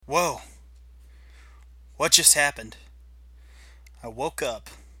Whoa, what just happened? I woke up.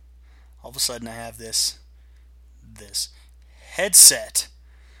 All of a sudden I have this headset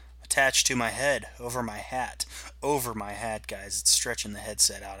attached to my head over my hat. Over my hat, guys. It's stretching the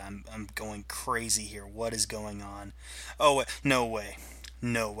headset out. I'm going crazy here. What is going on? Oh, no way.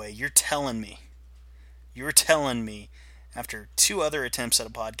 No way. You're telling me after two other attempts at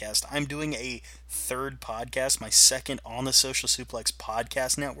a podcast, I'm doing a third podcast, my second on the Social Suplex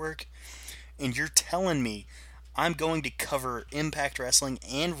Podcast Network, and you're telling me I'm going to cover Impact Wrestling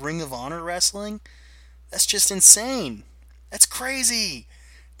and Ring of Honor Wrestling? That's just insane. That's crazy.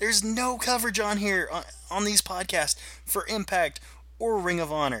 There's no coverage on here, on these podcasts, for Impact or Ring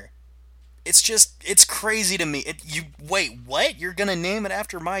of Honor. It's crazy to me. Wait, what? You're going to name it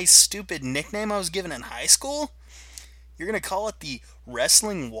after my stupid nickname I was given in high school? You're going to call it the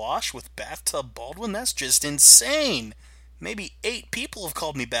Wrestling Wash with Bathtub Baldwin? That's just insane. Maybe 8 people have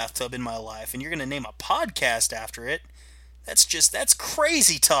called me Bathtub in my life, and you're going to name a podcast after it? That's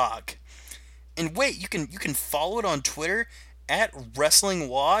crazy talk. And wait, you can follow it on Twitter at Wrestling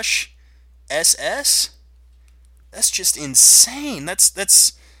Wash SS? That's just insane.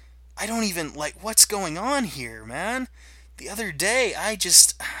 That's I don't even, what's going on here, man? The other day, I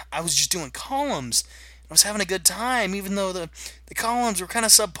was just doing columns. I was having a good time, even though the columns were kind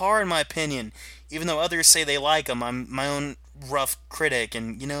of subpar in my opinion. Even though others say they like them, I'm my own rough critic,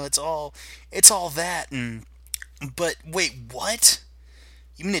 and it's all that. But wait, what?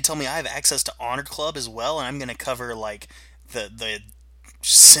 You mean to tell me I have access to Honor Club as well, and I'm gonna cover the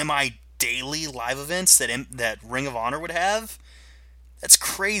semi-daily live events that Ring of Honor would have? That's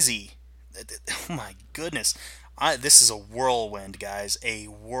crazy. Oh my goodness. This is a whirlwind, guys. A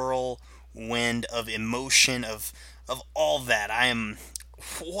whirlwind of emotion, of all that.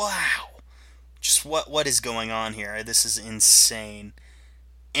 Wow. Just what is going on here? This is insane.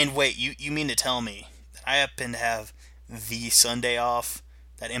 And wait, you mean to tell me that I happen to have the Sunday off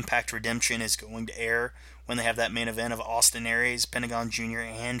that Impact Redemption is going to air when they have that main event of Austin Aries, Pentagon Jr.,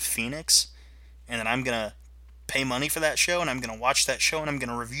 and Phoenix? And then I'm going to pay money for that show, and I'm going to watch that show, and I'm going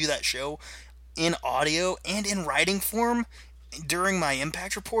to review that show in audio and in writing form during my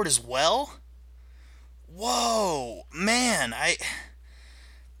Impact Report as well? Whoa, man,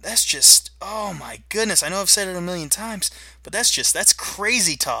 that's just, oh my goodness, I know I've said it a million times, but that's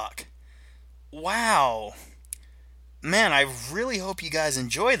crazy talk. Wow. Man, I really hope you guys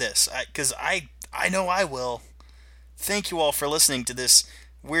enjoy this, because I know I will. Thank you all for listening to this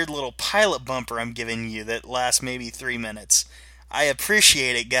weird little pilot bumper I'm giving you that lasts maybe 3 minutes. I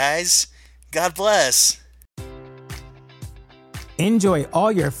appreciate it, guys. God bless. Enjoy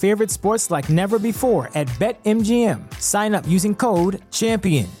all your favorite sports like never before at BetMGM. Sign up using code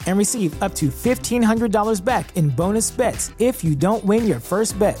CHAMPION and receive up to $1,500 back in bonus bets if you don't win your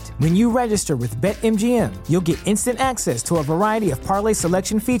first bet. When you register with BetMGM, you'll get instant access to a variety of parlay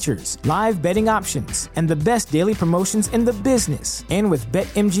selection features, live betting options, and the best daily promotions in the business. And with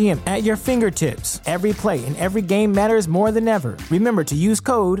BetMGM at your fingertips, every play and every game matters more than ever. Remember to use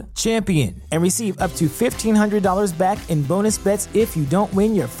code CHAMPION and receive up to $1,500 back in bonus bets if you don't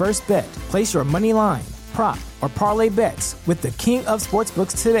win your first bet. Place your money line, prop, or parlay bets with the king of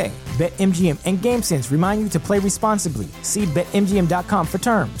sportsbooks today. BetMGM and GameSense remind you to play responsibly. See BetMGM.com for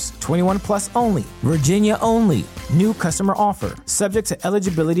terms. 21 plus only. Virginia only. New customer offer. Subject to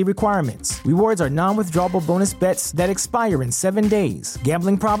eligibility requirements. Rewards are non-withdrawable bonus bets that expire in 7 days.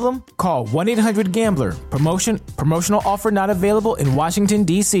 Gambling problem? Call 1-800-GAMBLER. Promotional offer not available in Washington,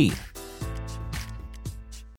 D.C.